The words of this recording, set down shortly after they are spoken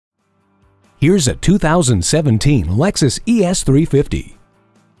Here's a 2017 Lexus ES350.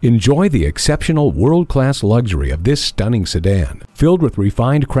 Enjoy the exceptional world-class luxury of this stunning sedan, filled with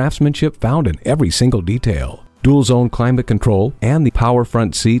refined craftsmanship found in every single detail. Dual-zone climate control and the power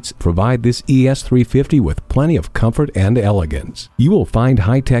front seats provide this ES350 with plenty of comfort and elegance. You will find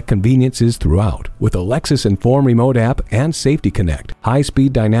high-tech conveniences throughout with a Lexus Inform Remote app and Safety Connect,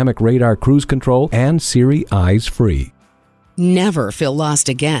 high-speed dynamic radar cruise control, and Siri Eyes Free. Never feel lost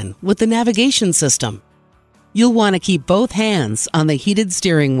again with the navigation system. You'll want to keep both hands on the heated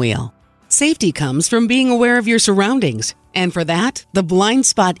steering wheel. Safety comes from being aware of your surroundings, and for that, the blind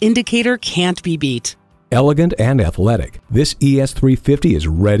spot indicator can't be beat. Elegant and athletic, this ES350 is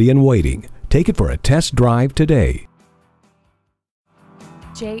ready and waiting. Take it for a test drive today.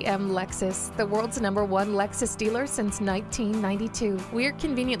 JM Lexus, the world's #1 Lexus dealer since 1992. We're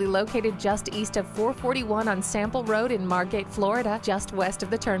conveniently located just east of 441 on Sample Road in Margate, Florida, just west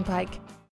of the Turnpike.